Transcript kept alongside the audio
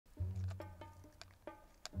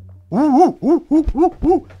Ooh, ooh, ooh, ooh,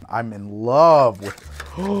 ooh. I'm in love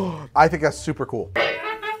with, I think that's super cool.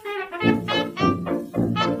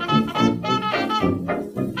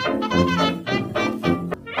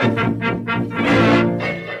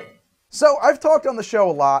 So I've talked on the show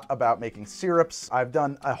a lot about making syrups. I've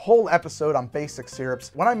done a whole episode on basic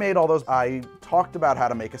syrups. When I made all those, I talked about how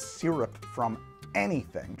to make a syrup from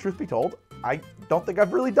anything. Truth be told, I don't think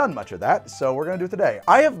I've really done much of that, so we're gonna do it today.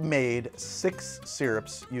 I have made 6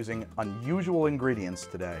 syrups using unusual ingredients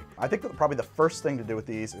today. I think that probably the first thing to do with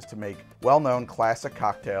these is to make well-known classic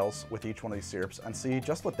cocktails with each one of these syrups and see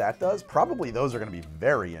just what that does. Probably those are gonna be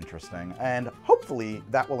very interesting, and hopefully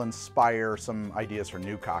that will inspire some ideas for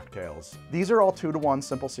new cocktails. These are all 2-to-1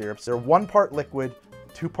 simple syrups. They're 1 part liquid,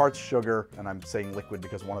 2 parts sugar, and I'm saying liquid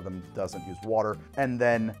because one of them doesn't use water, and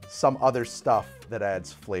then some other stuff that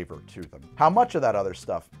adds flavor to them. How much of that other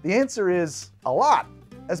stuff? The answer is a lot,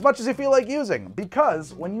 as much as you feel like using,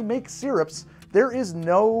 because when you make syrups, there is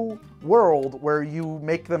no world where you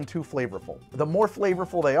make them too flavorful. The more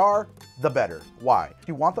flavorful they are, the better. Why?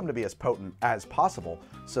 You want them to be as potent as possible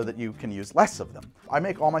so that you can use less of them. I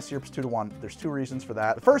make all my syrups 2-to-1. There's 2 reasons for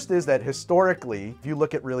that. The first is that historically, if you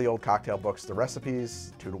look at really old cocktail books, the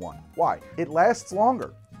recipe's 2-to-1. Why? It lasts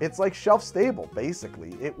longer. It's like shelf stable,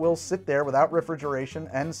 basically. It will sit there without refrigeration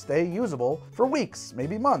and stay usable for weeks,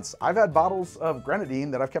 maybe months. I've had bottles of grenadine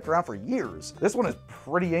that I've kept around for years. This one is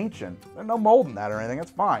pretty ancient. There's no mold in that or anything, it's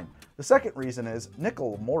fine. The second reason is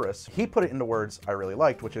Nickel Morris, he put it into words I really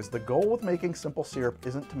liked, which is the goal with making simple syrup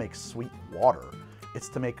isn't to make sweet water, it's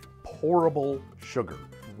to make pourable sugar.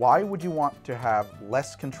 Why would you want to have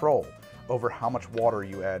less control over how much water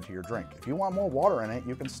you add to your drink? If you want more water in it,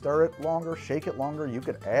 you can stir it longer, shake it longer, you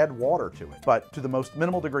could add water to it. But to the most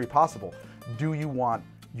minimal degree possible, do you want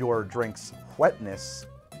your drink's wetness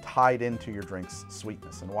tied into your drink's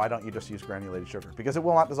sweetness? And why don't you just use granulated sugar? Because it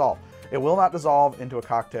will not dissolve. It will not dissolve into a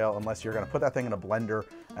cocktail unless you're gonna put that thing in a blender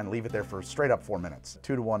and leave it there for straight up 4 minutes.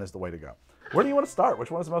 2-to-1 is the way to go. Where do you want to start?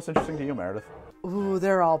 Which one is the most interesting to you, Meredith? Ooh,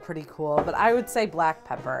 they're all pretty cool, but I would say black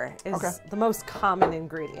pepper is the most common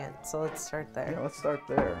ingredient, so let's start there. Yeah, let's start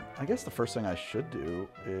there. I guess the first thing I should do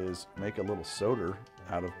is make a little soda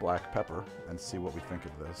out of black pepper and see what we think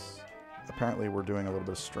of this. Apparently we're doing a little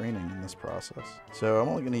bit of straining in this process. So I'm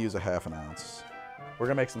only going to use a ½ an ounce. We're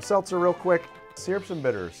going to make some seltzer real quick. Syrups and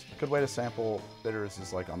bitters. A good way to sample bitters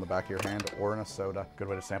is like on the back of your hand or in a soda. Good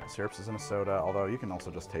way to sample syrups is in a soda, although you can also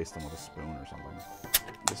just taste them with a spoon or something.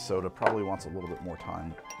 This soda probably wants a little bit more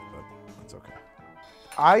time, but that's okay.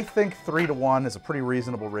 I think 3-to-1 is a pretty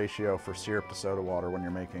reasonable ratio for syrup to soda water when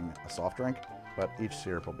you're making a soft drink, but each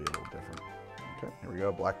syrup will be a little different. Okay, here we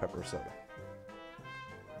go, black pepper soda.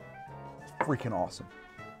 It's freaking awesome.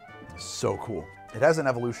 It's so cool. It has an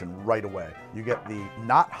evolution right away. You get the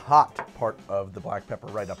not hot part of the black pepper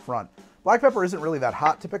right up front. Black pepper isn't really that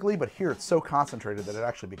hot typically, but here it's so concentrated that it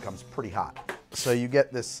actually becomes pretty hot. So you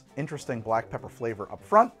get this interesting black pepper flavor up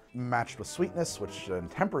front, matched with sweetness, which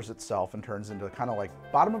tempers itself and turns into kind of like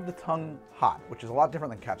bottom of the tongue hot, which is a lot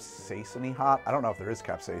different than capsaicin-y hot. I don't know if there is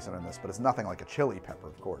capsaicin in this, but it's nothing like a chili pepper,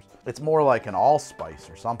 of course. It's more like an allspice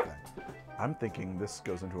or something. I'm thinking this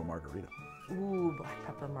goes into a margarita. Ooh, black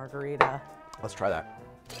pepper margarita. Let's try that.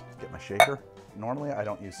 Get my shaker. Normally I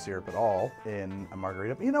don't use syrup at all in a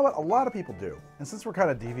margarita, but you know what? A lot of people do. And since we're kind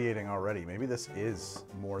of deviating already, maybe this is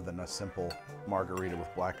more than a simple margarita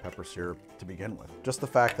with black pepper syrup to begin with. Just the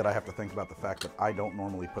fact that I have to think about the fact that I don't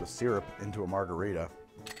normally put a syrup into a margarita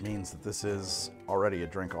means that this is already a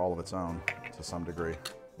drink all of its own to some degree.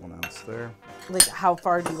 1 ounce there. Like, how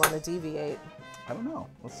far do you want to deviate? I don't know.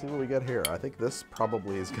 Let's see what we get here. I think this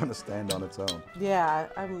probably is going to stand on its own. Yeah,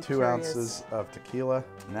 I'm 2 curious. ounces of tequila.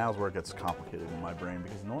 Now's where it gets complicated in my brain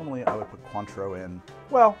because normally I would put Cointreau in.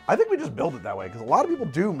 Well, I think we just build it that way because a lot of people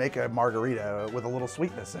do make a margarita with a little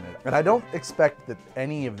sweetness in it. And I don't expect that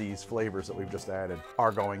any of these flavors that we've just added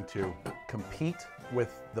are going to compete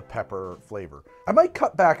with the pepper flavor. I might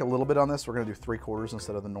cut back a little bit on this. We're gonna do 3/4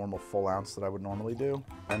 instead of the normal full ounce that I would normally do.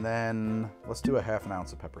 And then let's do a ½ an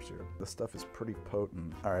ounce of pepper syrup. This stuff is pretty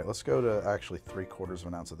potent. All right, let's go to actually 3/4 of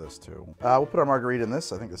an ounce of this too. We'll put our margarita in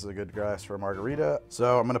this. I think this is a good glass for a margarita.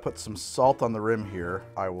 So I'm gonna put some salt on the rim here.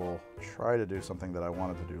 I will try to do something that I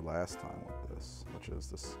wanted to do last time with this, which is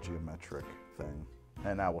this geometric thing.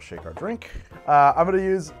 And now we'll shake our drink. I'm gonna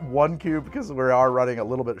use 1 cube because we are running a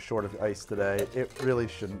little bit short of ice today. It really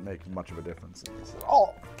shouldn't make much of a difference in this at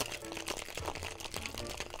all.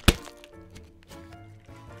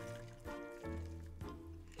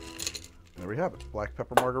 There we have it, black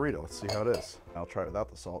pepper margarita. Let's see how it is. I'll try it without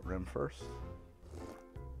the salt rim first.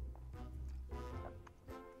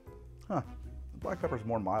 Huh, the black pepper's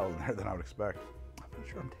more mild in there than I would expect. I'm not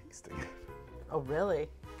sure I'm tasting it. Oh, really?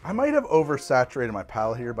 I might have oversaturated my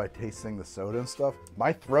palate here by tasting the soda and stuff.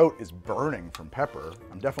 My throat is burning from pepper.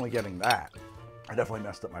 I'm definitely getting that. I definitely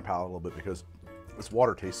messed up my palate a little bit because this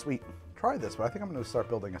water tastes sweet. Try this, but I think I'm gonna start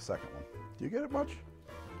building a second one. Do you get it much?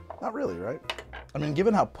 Not really, right? I mean,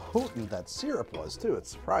 given how potent that syrup was too, it's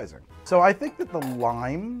surprising. So I think that the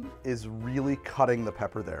lime is really cutting the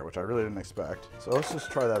pepper there, which I really didn't expect. So let's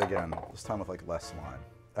just try that again, this time with like less lime.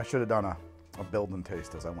 I should have done a build and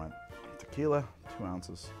taste as I went. Tequila, 2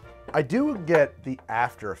 ounces. I do get the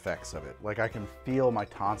after effects of it. Like I can feel my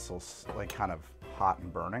tonsils like kind of hot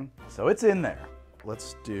and burning. So it's in there.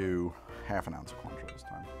 Let's do ½ ounce of Cointreau this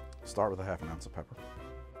time. Start with a ½ ounce of pepper.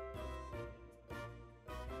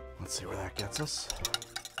 Let's see where that gets us.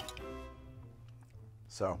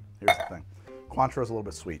 So here's the thing. Cointreau is a little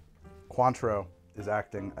bit sweet. Cointreau is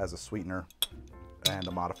acting as a sweetener and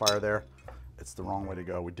a modifier there. It's the wrong way to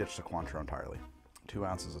go. We ditched the Cointreau entirely. 2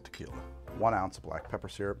 ounces of tequila. 1 ounce of black pepper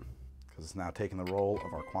syrup, because it's now taking the role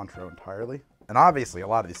of our Cointreau entirely. And obviously a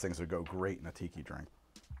lot of these things would go great in a tiki drink.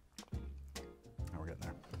 Now we're getting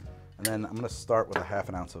there. And then I'm gonna start with a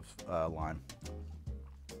 ½ ounce of lime.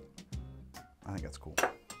 I think that's cool.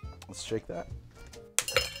 Let's shake that.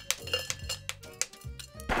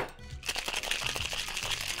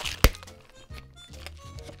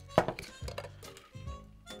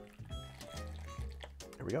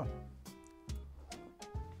 Here we go.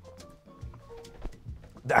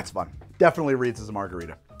 That's fun. Definitely reads as a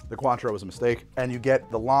margarita. The Cointreau was a mistake. And you get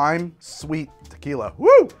the lime, sweet tequila,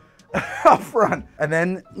 woo, up front. And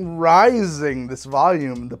then rising this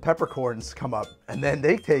volume, the peppercorns come up and then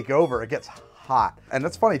they take over. It gets hot. And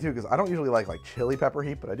that's funny too, because I don't usually like chili pepper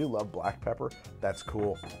heat, but I do love black pepper. That's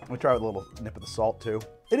cool. We try with a little nip of the salt too.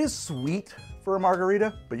 It is sweet for a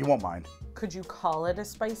margarita, but you won't mind. Could you call it a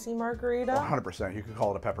spicy margarita? 100%. You could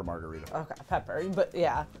call it a pepper margarita. Okay, pepper, but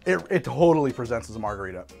yeah. It totally presents as a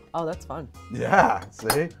margarita. Oh, that's fun. Yeah,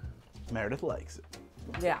 see? Meredith likes it.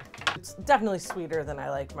 Yeah, it's definitely sweeter than I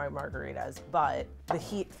like my margaritas, but the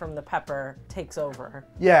heat from the pepper takes over.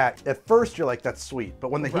 Yeah, at first you're like, that's sweet,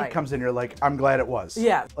 but when the heat comes in, you're like, I'm glad it was.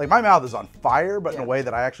 Yeah. Like my mouth is on fire, but in a way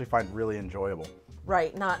that I actually find really enjoyable.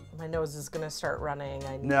 Right, not my nose is gonna start running,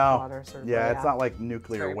 I need water sort of. Yeah, it's not like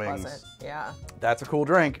nuclear very wings. Pleasant. Yeah. That's a cool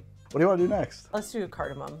drink. What do you want to do next? Let's do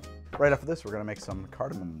cardamom. Right after this, we're gonna make some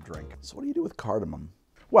cardamom drink. So what do you do with cardamom?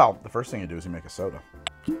 Well, the first thing you do is you make a soda.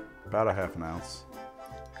 About a ½ ounce.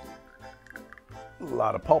 A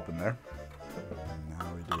lot of pulp in there. And now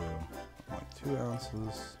we do like 2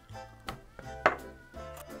 ounces.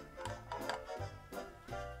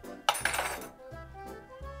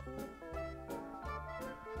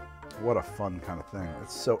 What a fun kind of thing.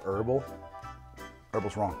 It's so herbal.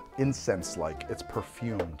 Herbal's wrong. Incense-like. It's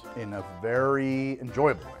perfumed in a very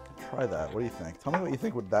enjoyable way. Try that. What do you think? Tell me what you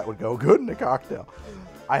think that would go good in a cocktail.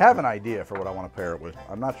 I have an idea for what I want to pair it with.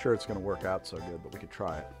 I'm not sure it's going to work out so good, but we could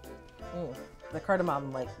try it. The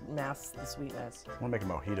cardamom masks the sweetness. I want to make a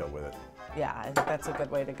mojito with it. Yeah, I think that's a good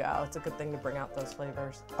way to go. It's a good thing to bring out those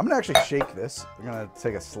flavors. I'm going to actually shake this. We're going to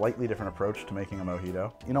take a slightly different approach to making a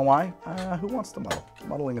mojito. You know why? Who wants to muddle?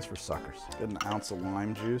 Muddling is for suckers. Get an ounce of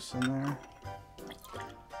lime juice in there.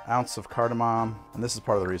 Ounce of cardamom. And this is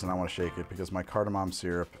part of the reason I want to shake it, because my cardamom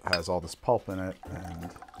syrup has all this pulp in it, and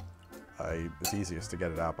it's easiest to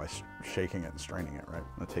get it out by shaking it and straining it, right?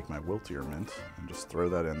 I'm gonna take my wiltier mint and just throw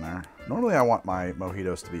that in there. Normally I want my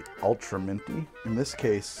mojitos to be ultra minty. In this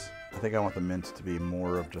case, I think I want the mint to be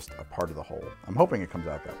more of just a part of the whole. I'm hoping it comes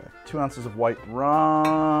out that way. 2 ounces of white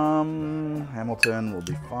rum. Hamilton will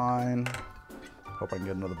be fine. Hope I can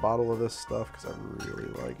get another bottle of this stuff because I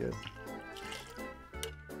really like it.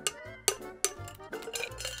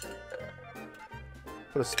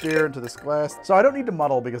 Put a spear into this glass. So I don't need to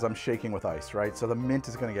muddle because I'm shaking with ice, right? So the mint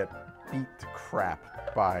is gonna get beat to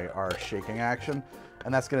crap by our shaking action.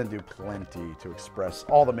 And that's gonna do plenty to express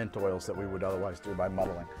all the mint oils that we would otherwise do by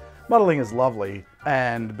muddling. Muddling is lovely,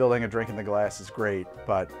 and building a drink in the glass is great,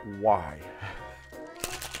 but why?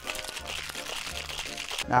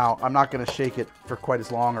 Now, I'm not gonna shake it for quite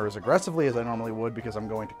as long or as aggressively as I normally would because I'm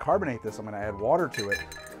going to carbonate this. I'm gonna add water to it.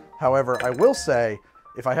 However, I will say,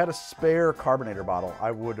 if I had a spare carbonator bottle,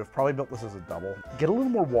 I would have probably built this as a double. Get a little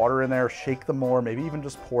more water in there, shake them more, maybe even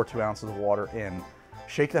just pour 2 ounces of water in.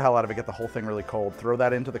 Shake the hell out of it, get the whole thing really cold, throw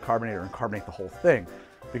that into the carbonator and carbonate the whole thing.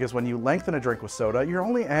 Because when you lengthen a drink with soda, you're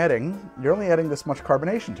only adding this much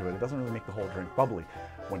carbonation to it. It doesn't really make the whole drink bubbly.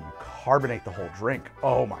 When you carbonate the whole drink,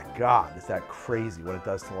 oh my God, is that crazy what it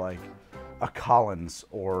does to like a Collins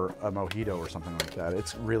or a Mojito or something like that.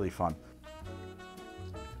 It's really fun.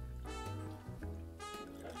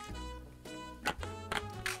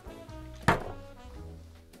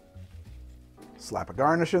 Slap a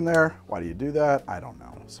garnish in there. Why do you do that? I don't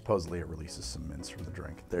know. Supposedly it releases some mints from the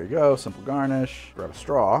drink. There you go, simple garnish. Grab a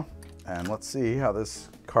straw, and let's see how this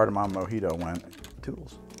Cardamom Mojito went.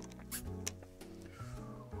 Toodles.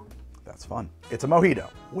 That's fun. It's a mojito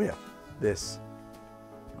with this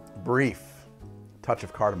brief touch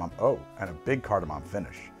of cardamom. Oh, and a big cardamom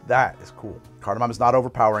finish. That is cool. Cardamom is not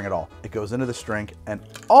overpowering at all. It goes into this drink and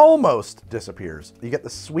almost disappears. You get the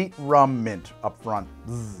sweet rum mint up front,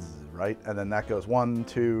 right? And then that goes 1,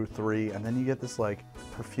 2, 3, and then you get this like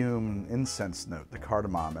perfume incense note, the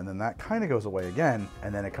cardamom, and then that kind of goes away again,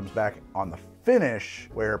 and then it comes back on the finish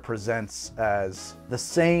where it presents as the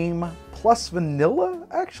same plus vanilla,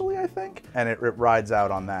 actually, I think, and it rides out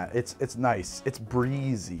on that. It's nice. It's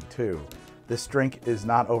breezy too. This drink is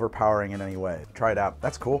not overpowering in any way. Try it out.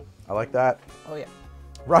 That's cool. I like that. Oh yeah.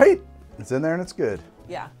 Right? It's in there and it's good.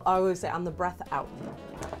 Yeah. I always say on the breath out.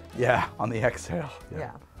 Yeah, on the exhale.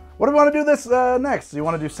 Yeah. What do we want to do this next? Do you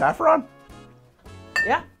want to do saffron?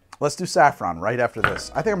 Yeah. Let's do saffron right after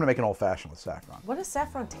this. I think I'm gonna make an old fashioned with saffron. What does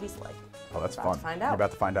saffron taste like? Oh, that's We're fun. about to find out. You're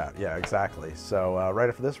about to find out. Yeah, exactly. So right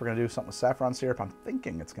after this, we're gonna do something with saffron syrup. I'm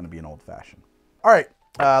thinking it's gonna be an old fashioned. All right,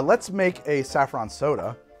 let's make a saffron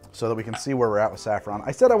soda so that we can see where we're at with saffron.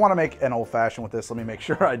 I said I want to make an old fashioned with this. Let me make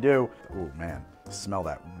sure I do. Oh man, smell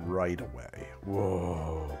that right away.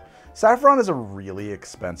 Whoa. Saffron is a really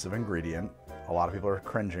expensive ingredient. A lot of people are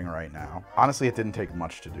cringing right now. Honestly, it didn't take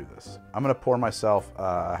much to do this. I'm gonna pour myself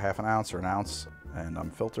a half an ounce or an ounce, and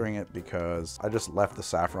I'm filtering it because I just left the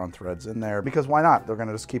saffron threads in there, because why not? They're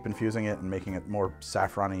gonna just keep infusing it and making it more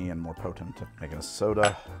saffron-y and more potent. Making a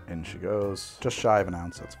soda, in she goes. Just shy of an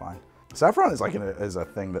ounce, that's fine. Saffron is like is a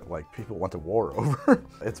thing that like people went to war over.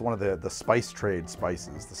 It's one of the spice trade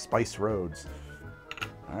spices, the spice roads.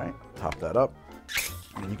 All right, top that up.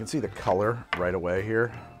 And you can see the color right away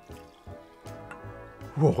here.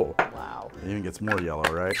 Whoa. Wow. It even gets more yellow,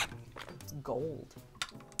 right? It's gold.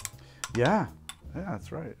 Yeah. Yeah,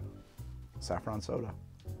 that's right. Saffron soda.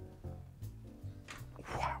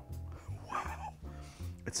 Wow. Wow.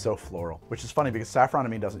 It's so floral, which is funny because saffron to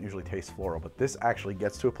me doesn't usually taste floral, but this actually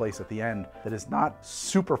gets to a place at the end that is not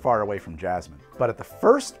super far away from jasmine. But at the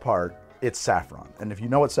first part, it's saffron. And if you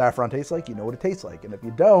know what saffron tastes like, you know what it tastes like. And if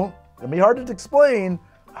you don't, it'll be hard to explain.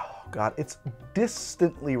 Oh God, it's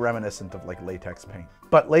distantly reminiscent of like latex paint.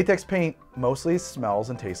 But latex paint mostly smells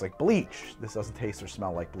and tastes like bleach. This doesn't taste or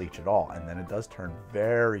smell like bleach at all. And then it does turn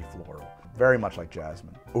very floral, very much like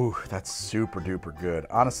jasmine. Ooh, that's super duper good.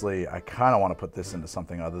 Honestly, I kind of want to put this into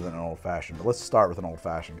something other than an old fashioned, but let's start with an old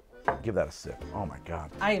fashioned. Give that a sip. Oh my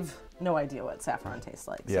God. I have no idea what saffron tastes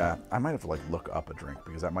like. So. Yeah, I might have to like look up a drink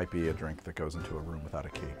because that might be a drink that goes into a room without a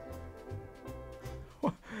key.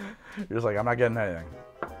 You're just like, I'm not getting anything.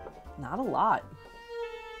 Not a lot.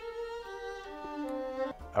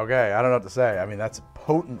 Okay, I don't know what to say. I mean, that's a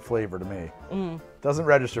potent flavor to me. Doesn't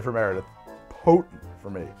register for Meredith. Potent for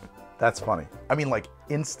me. That's funny. I mean, like,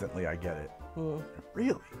 instantly I get it.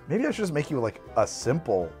 Really? Maybe I should just make you like a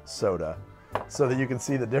simple soda so that you can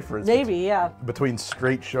see the difference. Maybe, yeah. Between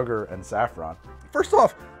straight sugar and saffron. First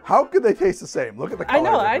off, how could they taste the same? Look at the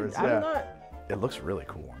color difference. I'm not. It looks really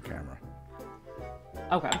cool on camera.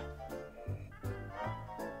 Okay.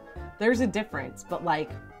 There's a difference, but like.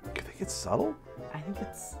 You think it's subtle? I think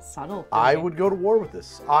it's subtle. I would go to war with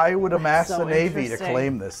this. I would amass so the Navy to interesting.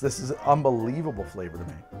 claim this. This is an unbelievable flavor to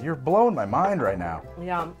me. You're blowing my mind right now.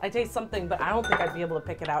 Yeah, I taste something, but I don't think I'd be able to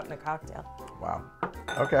pick it out in a cocktail. Wow.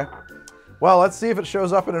 Okay. Well, let's see if it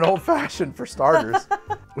shows up in an old fashioned for starters.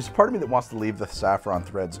 There's a part of me that wants to leave the saffron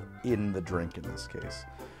threads in the drink in this case.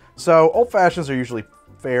 So old fashions are usually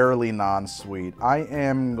fairly non-sweet. I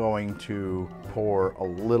am going to pour a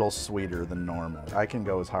little sweeter than normal. I can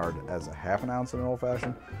go as hard as a half an ounce in an old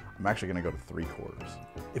fashioned. I'm actually gonna go to 3/4.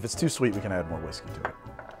 If it's too sweet, we can add more whiskey to it.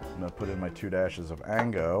 I'm gonna put in my 2 dashes of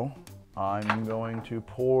Ango. I'm going to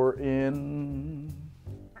pour in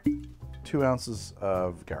 2 ounces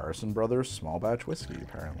of Garrison Brothers small batch whiskey,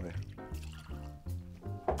 apparently.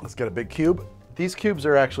 Let's get a big cube. These cubes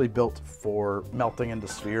are actually built for melting into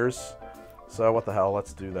spheres. So what the hell,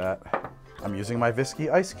 let's do that. I'm using my Visky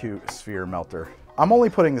ice cube sphere melter. I'm only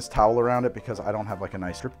putting this towel around it because I don't have like a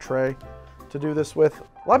nice drip tray to do this with.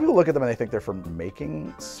 A lot of people look at them and they think they're for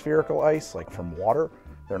making spherical ice, like from water.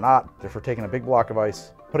 They're not. They're for taking a big block of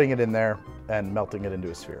ice, putting it in there, and melting it into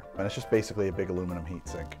a sphere. And it's just basically a big aluminum heat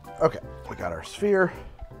sink. Okay, we got our sphere.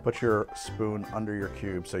 Put your spoon under your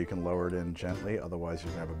cube so you can lower it in gently, otherwise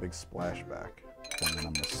you're gonna have a big splashback. And then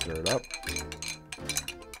I'm gonna stir it up.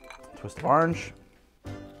 Twist of orange.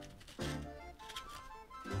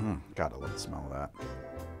 God, I love the smell of that.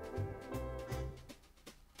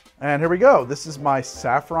 And here we go. This is my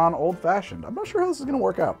Saffron Old Fashioned. I'm not sure how this is gonna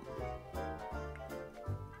work out.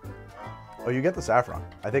 Oh, you get the saffron.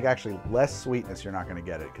 I think actually less sweetness, you're not gonna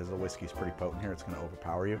get it because the whiskey's pretty potent here. It's gonna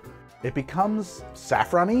overpower you. It becomes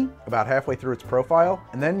saffron-y about halfway through its profile,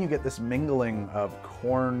 and then you get this mingling of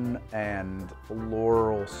corn and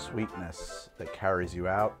floral sweetness that carries you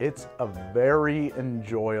out. It's a very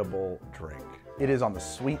enjoyable drink. It is on the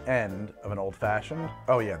sweet end of an old fashioned.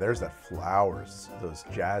 Oh yeah, there's that flowers, those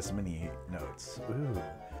jasmine-y notes. Ooh.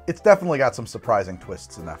 It's definitely got some surprising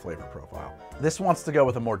twists in that flavor profile. This wants to go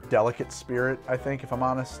with a more delicate spirit, I think, if I'm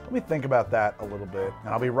honest. Let me think about that a little bit, and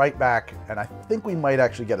I'll be right back, and I think we might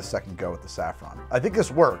actually get a second go with the saffron. I think this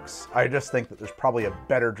works. I just think that there's probably a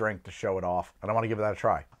better drink to show it off, and I want to give that a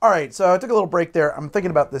try. All right, so I took a little break there. I'm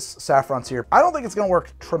thinking about this saffron syrup. I don't think it's gonna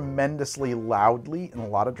work tremendously loudly in a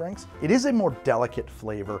lot of drinks. It is a more delicate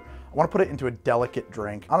flavor. I want to put it into a delicate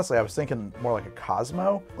drink. Honestly, I was thinking more like a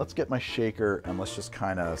Cosmo. Let's get my shaker and let's just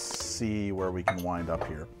kind of see where we can wind up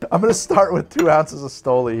here. I'm going to start with 2 ounces of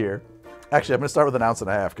Stoli here. Actually, I'm going to start with 1.5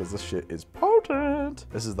 ounces because this shit is potent.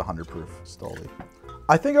 This is the 100 proof Stoli.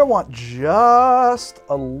 I think I want just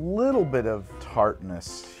a little bit of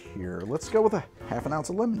tartness here. Let's go with a 1/2 ounce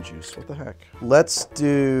of lemon juice. What the heck? Let's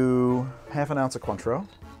do 1/2 ounce of Cointreau.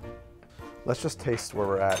 Let's just taste where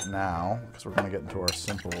we're at now, because we're gonna get into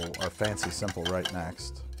our fancy simple right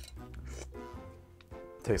next.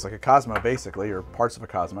 Tastes like a Cosmo, basically, or parts of a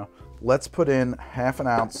Cosmo. Let's put in 1/2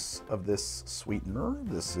 ounce of this sweetener.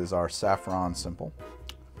 This is our Saffron Simple.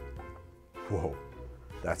 Whoa,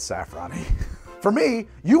 that's saffron-y. For me,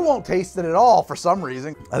 you won't taste it at all for some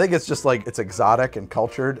reason. I think it's just like, it's exotic and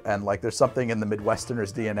cultured, and like there's something in the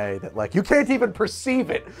Midwesterner's DNA that like, you can't even perceive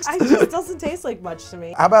it. It doesn't taste like much to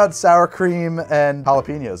me. How about sour cream and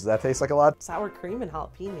jalapenos? Does that taste like a lot? Sour cream and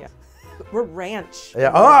jalapeno. We're ranch.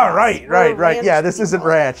 Yeah, oh, right. Yeah, this isn't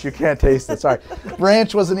ranch. You can't taste it, sorry.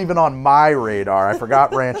 Ranch wasn't even on my radar. I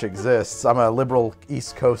forgot ranch exists. I'm a liberal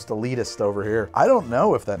East Coast elitist over here. I don't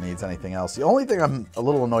know if that needs anything else. The only thing I'm a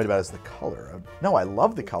little annoyed about is the color. No, I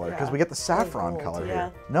love the color because we get the saffron color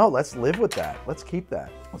here. No, let's live with that. Let's keep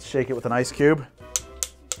that. Let's shake it with an ice cube.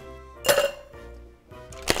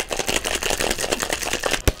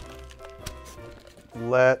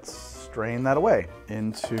 Let's strain that away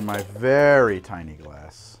into my very tiny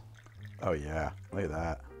glass. Oh yeah, look at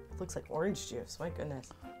that. It looks like orange juice, my goodness.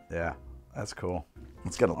 Yeah, that's cool.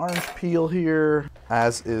 Let's get an orange peel here.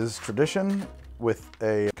 As is tradition with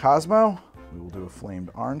a Cosmo, we will do a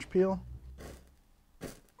flamed orange peel.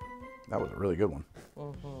 That was a really good one.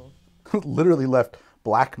 Literally left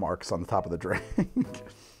black marks on the top of the drink.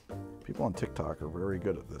 People on TikTok are very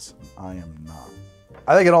good at this. I am not.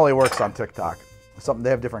 I think it only works on TikTok.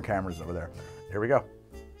 They have different cameras over there. Here we go.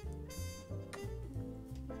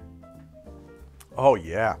 Oh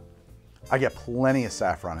yeah, I get plenty of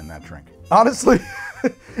saffron in that drink. Honestly,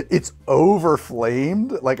 it's over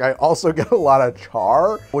flamed. Like I also get a lot of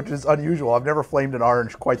char, which is unusual. I've never flamed an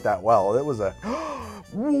orange quite that well. It was a,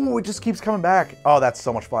 ooh, it just keeps coming back. Oh, that's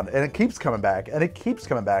so much fun. And it keeps coming back and it keeps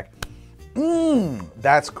coming back.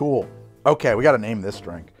 That's cool. Okay, we got to name this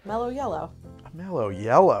drink. Mellow Yellow. Mellow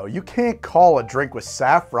Yellow. You can't call a drink with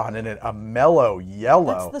saffron in it a Mellow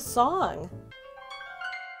Yellow. That's the song.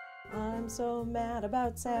 I'm so mad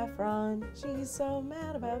about Saffron. She's so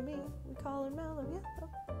mad about me. We call her Mellow Yellow.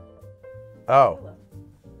 Oh.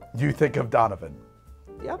 You think of Donovan.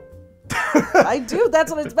 Yep. I do. That's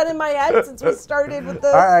what it's been in my head since we started with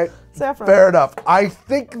the All right. saffron. Fair enough. I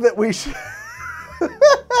think that we should...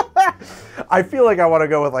 I feel like I want to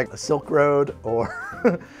go with like a Silk Road or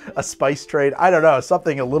a Spice Trade. I don't know,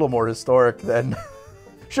 something a little more historic than...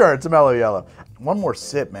 Sure, it's a Mellow Yellow. One more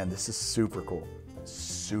sip, man. This is super cool.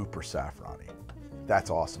 Super saffron-y. That's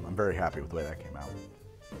awesome. I'm very happy with the way that came out.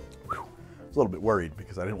 Whew. I was a little bit worried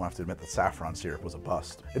because I didn't want to have to admit that saffron syrup was a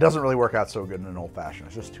bust. It doesn't really work out so good in an old fashioned.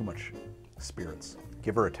 It's just too much spirits.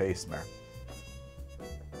 Give her a taste, Mare.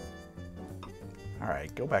 All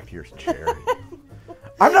right, go back to your chair.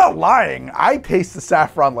 I'm not lying. I taste the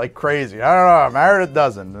saffron like crazy. I don't know. Meredith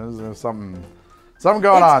doesn't. There's something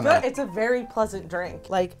going on there. It's a very pleasant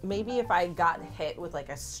drink. Like maybe if I got hit with like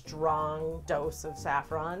a strong dose of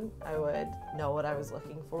saffron, I would know what I was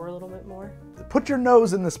looking for a little bit more. Put your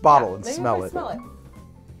nose in this bottle and smell it. Smell it.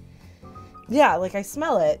 Yeah, like I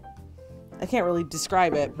smell it. I can't really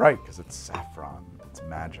describe it. Right, because it's saffron. It's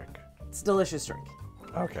magic. It's a delicious drink.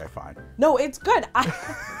 Okay, fine. No, it's good.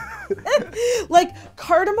 Like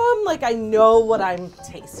cardamom, like I know what I'm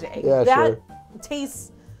tasting. Yeah, that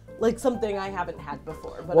tastes like something I haven't had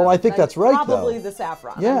before. But well, I think that's right, probably though. the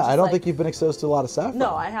saffron. Yeah, I don't think you've been exposed to a lot of saffron.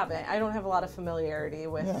 No, I haven't. I don't have a lot of familiarity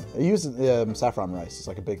with. Yeah, I use saffron rice. It's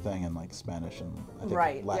like a big thing in like Spanish and I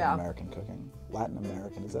think Latin American cooking. Latin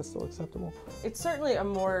American, is that still acceptable? It's certainly a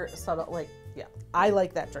more subtle, like, yeah. I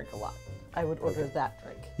like that drink a lot. I would order that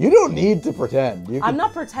drink. You don't need to pretend. I'm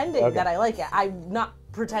not pretending that I like it. I'm not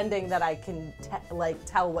pretending that I can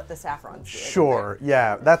tell what the saffron's doing. Sure,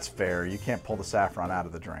 yeah, that's fair. You can't pull the saffron out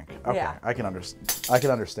of the drink. Okay, Yeah. I can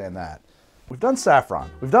understand that. We've done saffron.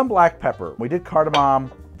 We've done black pepper. We did cardamom.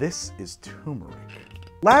 This is turmeric.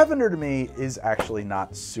 Lavender to me is actually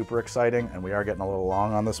not super exciting, and we are getting a little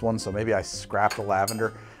long on this one, so maybe I scrap the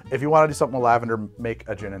lavender. If you want to do something with lavender, make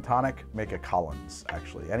a gin and tonic, make a Collins,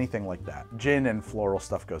 actually. Anything like that. Gin and floral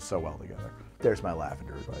stuff goes so well together. There's my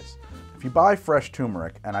lavender advice. If you buy fresh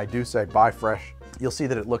turmeric, and I do say buy fresh, you'll see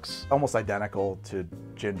that it looks almost identical to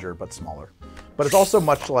ginger, but smaller. But it's also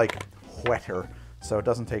much like wetter, so it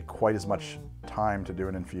doesn't take quite as much time to do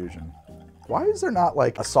an infusion. Why is there not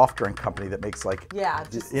like a soft drink company that makes like,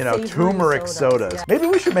 you know, turmeric sodas? Yeah. Maybe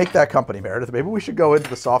we should make that company, Meredith. Maybe we should go into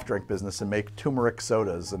the soft drink business and make turmeric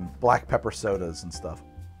sodas and black pepper sodas and stuff.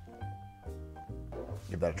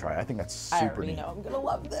 Give that a try. I think that's super neat. I already know I'm gonna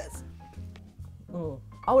love this. Oh,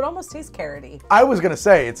 it almost tastes carroty. I was gonna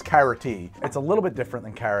say it's carroty. It's a little bit different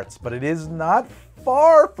than carrots, but it is not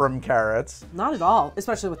far from carrots. Not at all,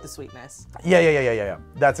 especially with the sweetness. Yeah.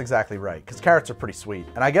 That's exactly right, because carrots are pretty sweet.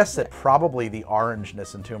 And I guess that probably the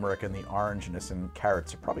orangeness in turmeric and the orangeness in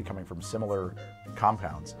carrots are probably coming from similar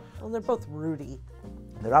compounds. Well, they're both rooty.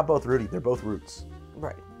 They're not both rooty, they're both roots.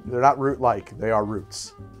 Right. They're not root-like, they are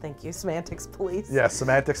roots. Thank you, semantics police. Yeah,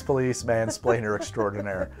 semantics police, mansplainer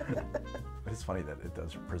extraordinaire. It's funny that it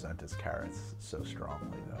does present as carrots so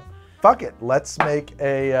strongly, though. Fuck it, let's make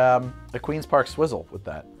a Queen's Park Swizzle with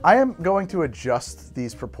that. I am going to adjust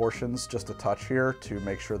these proportions just a touch here to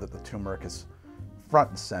make sure that the turmeric is front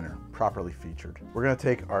and center, properly featured. We're gonna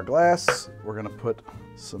take our glass, we're gonna put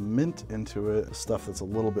some mint into it, stuff that's a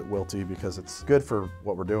little bit wilty because it's good for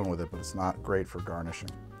what we're doing with it, but it's not great for garnishing.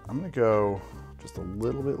 I'm gonna go just a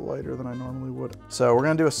little bit lighter than I normally would. So we're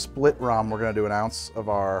gonna do a split rum. We're gonna do an ounce of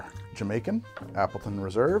our Jamaican Appleton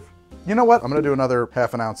Reserve. You know what? I'm gonna do another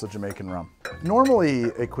 ½ ounce of Jamaican rum. Normally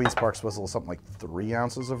a Queen's Park Swizzle is something like 3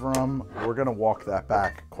 ounces of rum. We're gonna walk that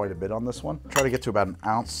back quite a bit on this one. Try to get to about an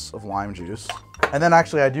ounce of lime juice. And then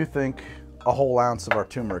actually I do think a whole ounce of our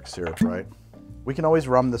turmeric syrup, right? We can always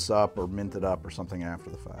rum this up or mint it up or something after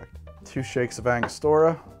the fact. 2 shakes of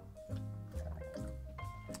Angostura.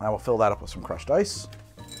 I will fill that up with some crushed ice.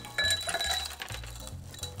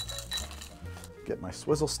 Get my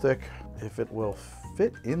swizzle stick, if it will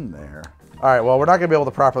fit in there. All right, well, we're not gonna be able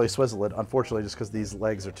to properly swizzle it, unfortunately, just because these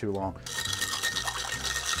legs are too long.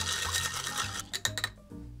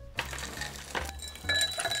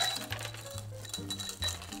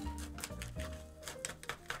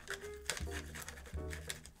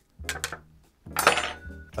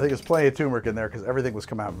 I think there's plenty of turmeric in there because everything was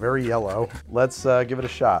coming out very yellow. Let's give it a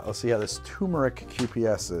shot. Let's see how this turmeric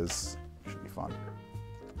QPS is. Should be fun.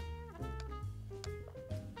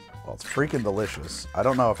 Well, it's freaking delicious. I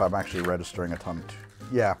don't know if I'm actually registering a ton.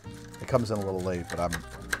 Yeah, it comes in a little late, but I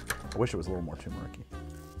wish it was a little more turmeric-y.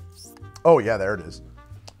 Oh yeah, there it is.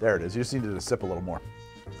 There it is. You just needed to sip a little more.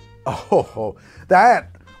 Oh, that.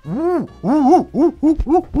 Woo, woo, woo, woo,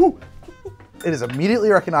 woo, woo. It is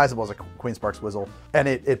immediately recognizable as a Queen's Park Swizzle, and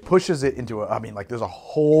it pushes it into I mean, like there's a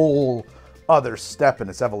whole other step in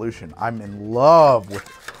its evolution. I'm in love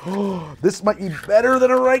with, this might be better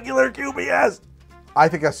than a regular QPS. I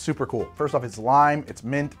think that's super cool. First off, it's lime, it's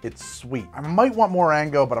mint, it's sweet. I might want more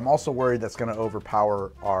Ango, but I'm also worried that's gonna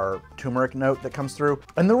overpower our turmeric note that comes through.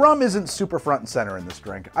 And the rum isn't super front and center in this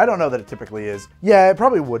drink. I don't know that it typically is. Yeah, it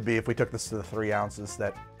probably would be if we took this to the 3 ounces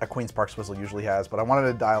that a Queen's Park Swizzle usually has, but I wanted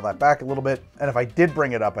to dial that back a little bit. And if I did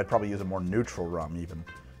bring it up, I'd probably use a more neutral rum even.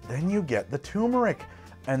 Then you get the turmeric.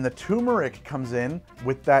 And the turmeric comes in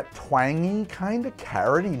with that twangy kind of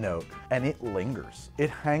carroty note, and it lingers. It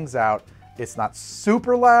hangs out. It's not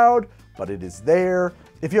super loud, but it is there.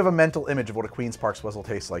 If you have a mental image of what a Queen's Park Swizzle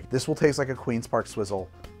tastes like, this will taste like a Queen's Park Swizzle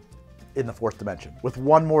in the 4th dimension, with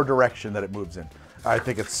one more direction that it moves in. I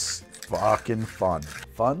think it's fucking fun.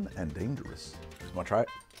 Fun and dangerous. You wanna try it?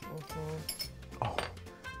 Mm-hmm. Oh,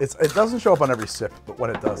 it doesn't show up on every sip, but when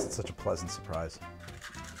it does, it's such a pleasant surprise.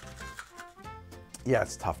 Yeah,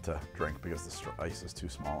 it's tough to drink because the ice is too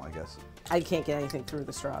small, I guess. I can't get anything through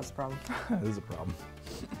the straw, is a problem. It is a problem.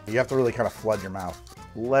 You have to really kind of flood your mouth.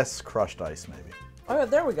 Less crushed ice, maybe. Oh,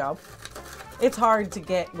 there we go. It's hard to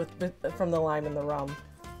get from the lime and the rum.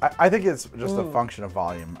 I think it's just a function of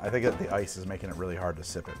volume. I think that the ice is making it really hard to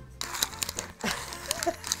sip it.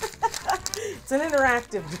 It's an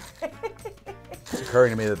interactive drink. It's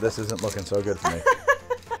occurring to me that this isn't looking so good for me.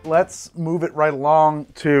 Let's move it right along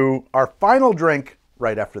to our final drink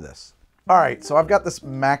right after this. All right, so I've got this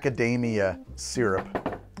macadamia syrup.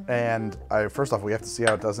 And first off, we have to see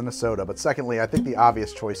how it does in a soda. But secondly, I think the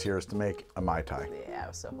obvious choice here is to make a Mai Tai. Yeah, I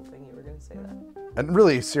was so hoping you were going to say that. And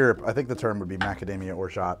really, syrup, I think the term would be Macadamia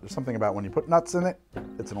Orgeat. There's something about when you put nuts in it,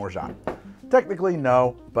 it's an orgeat. Technically,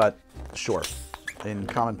 no, but sure, in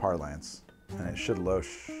common parlance. And it should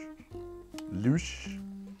louche,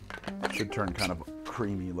 should turn kind of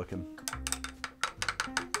creamy looking.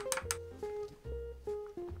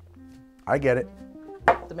 I get it.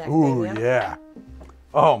 The macadamia? Ooh, yeah.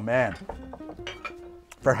 Oh, man.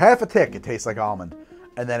 For half a tick, it tastes like almond.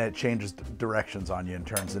 And then it changes directions on you and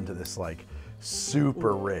turns into this, like,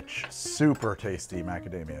 super rich, super tasty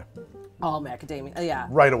macadamia. All macadamia, yeah.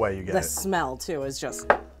 Right away, you get it. The smell, too, is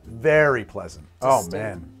just... Very pleasant. Oh,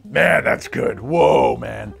 man. Man, that's good. Whoa,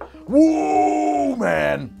 man. Whoa,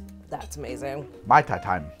 man. That's amazing. Mai Tai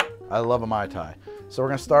time. I love a Mai Tai. So we're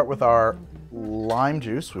going to start with our lime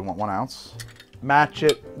juice. We want 1 ounce. Match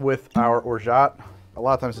it with our orgeat. A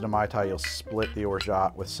lot of times in a Mai Tai, you'll split the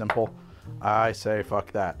orgeat with simple. I say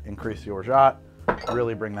fuck that. Increase the orgeat.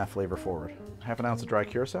 Really bring that flavor forward. 1/2 ounce of dry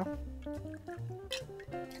curacao.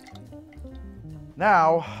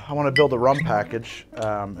 Now, I want to build a rum package.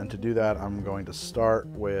 And to do that, I'm going to start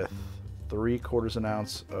with 3/4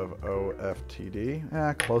 ounce of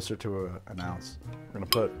OFTD. Closer to an ounce. We're going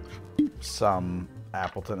to put some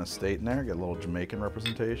Appleton Estate in there. Get a little Jamaican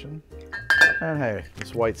representation. And hey,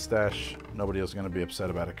 this white stash, nobody is going to be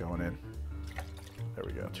upset about it going in. There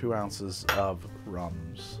we go. 2 ounces of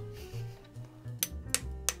rums.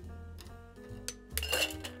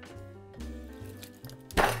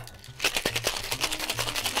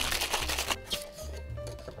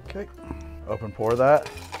 Okay, open pour that.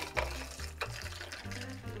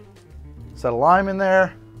 Set a lime in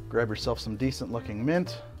there. Grab yourself some decent looking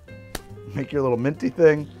mint. Make your little minty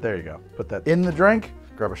thing. There you go. Put that in the drink.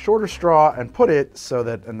 Grab a shorter straw and put it so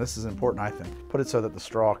that, and this is important I think, put it so that the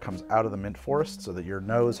straw comes out of the mint forest so that your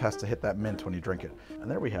nose has to hit that mint when you drink it.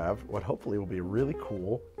 And there we have what hopefully will be a really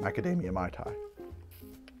cool Macadamia Mai Tai.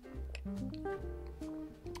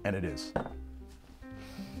 And it is.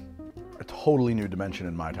 A totally new dimension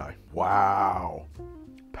in Mai Tai. Wow.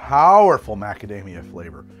 Powerful macadamia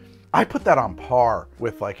flavor. I put that on par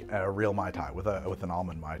with like a real Mai Tai, with an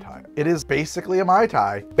almond Mai Tai. It is basically a Mai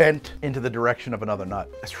Tai bent into the direction of another nut.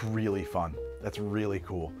 It's really fun. That's really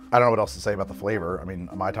cool. I don't know what else to say about the flavor. I mean,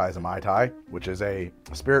 a Mai Tai is a Mai Tai, which is a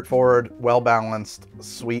spirit-forward, well-balanced,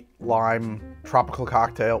 sweet lime tropical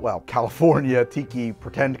cocktail. Well, California tiki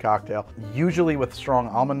pretend cocktail. Usually with strong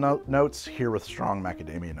almond notes, here with strong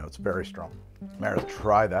macadamia notes. Very strong. Meredith,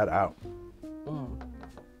 try that out.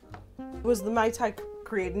 Was the Mai Tai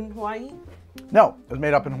created in Hawaii? No, it was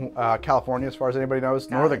made up in California, as far as anybody knows.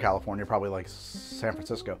 Northern California, probably like San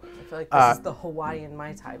Francisco. I feel like this is the Hawaiian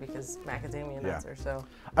Mai Tai because macadamia nuts are so...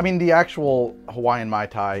 I mean, the actual Hawaiian Mai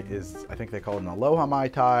Tai is, I think they call it an Aloha Mai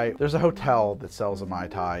Tai. There's a hotel that sells a Mai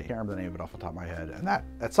Tai. I can't remember the name of it off the top of my head. And that,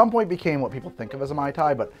 at some point, became what people think of as a Mai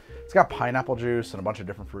Tai, but it's got pineapple juice and a bunch of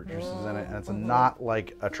different fruit juices in it, and it's not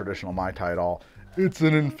like a traditional Mai Tai at all. It's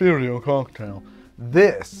an inferior cocktail.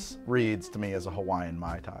 This reads to me as a Hawaiian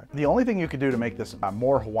Mai Tai. The only thing you could do to make this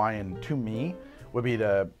more Hawaiian to me would be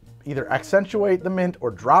to either accentuate the mint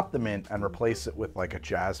or drop the mint and replace it with like a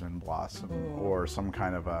jasmine blossom or some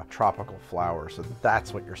kind of a tropical flower. So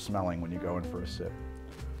that's what you're smelling when you go in for a sip.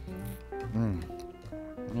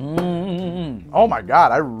 Oh my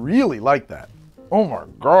God, I really like that. Oh my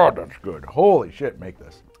God, that's good. Holy shit, make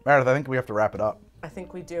this. Meredith, I think we have to wrap it up. I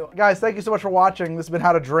think we do. Guys, thank you so much for watching. This has been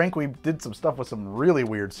How to Drink. We did some stuff with some really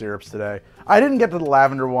weird syrups today. I didn't get to the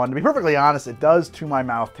lavender one. To be perfectly honest, it does, to my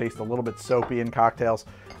mouth, taste a little bit soapy in cocktails.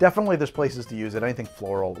 Definitely there's places to use it. Anything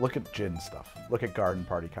floral. Look at gin stuff. Look at garden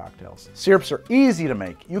party cocktails. Syrups are easy to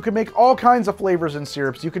make. You can make all kinds of flavors in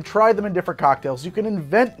syrups. You can try them in different cocktails. You can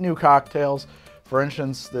invent new cocktails. For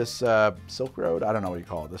instance, this Silk Road, I don't know what you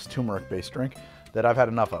call it, this turmeric-based drink that I've had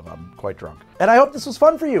enough of. I'm quite drunk. And I hope this was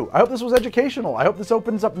fun for you. I hope this was educational. I hope this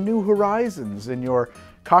opens up new horizons in your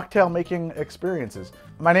cocktail making experiences.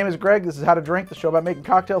 My name is Greg. This is How to Drink, the show about making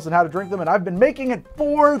cocktails and how to drink them, and I've been making it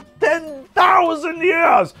for 10,000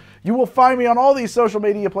 years. You will find me on all these social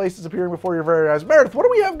media places appearing before your very eyes. Meredith, what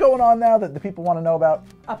do we have going on now that the people want to know about?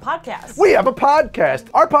 A podcast. We have a podcast.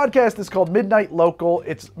 Our podcast is called Midnight Local.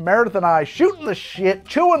 It's Meredith and I shooting the shit,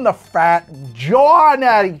 chewing the fat, jawing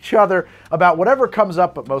at each other about whatever comes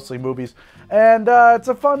up, but mostly movies. And it's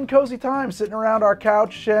a fun, cozy time sitting around our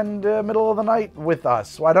couch and middle of the night with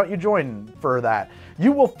us. Why don't you join for that?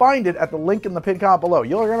 You will find it at the link in the pinned comment below.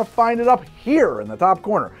 You're going to find it up here in the top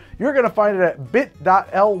corner. You're going to find it at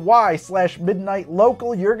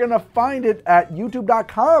bit.ly/midnightlocal. You're going to find it at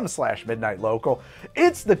youtube.com/midnightlocal.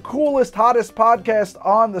 It's the coolest, hottest podcast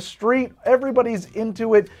on the street. Everybody's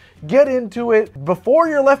into it. Get into it before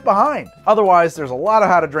you're left behind. Otherwise, there's a lot of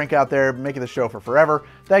how to drink out there, making the show for forever.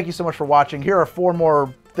 Thank you so much for watching. Here are 4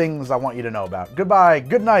 more things I want you to know about. Goodbye,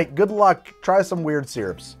 good night, good luck. Try some weird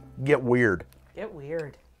syrups. Get weird. Get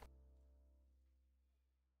weird.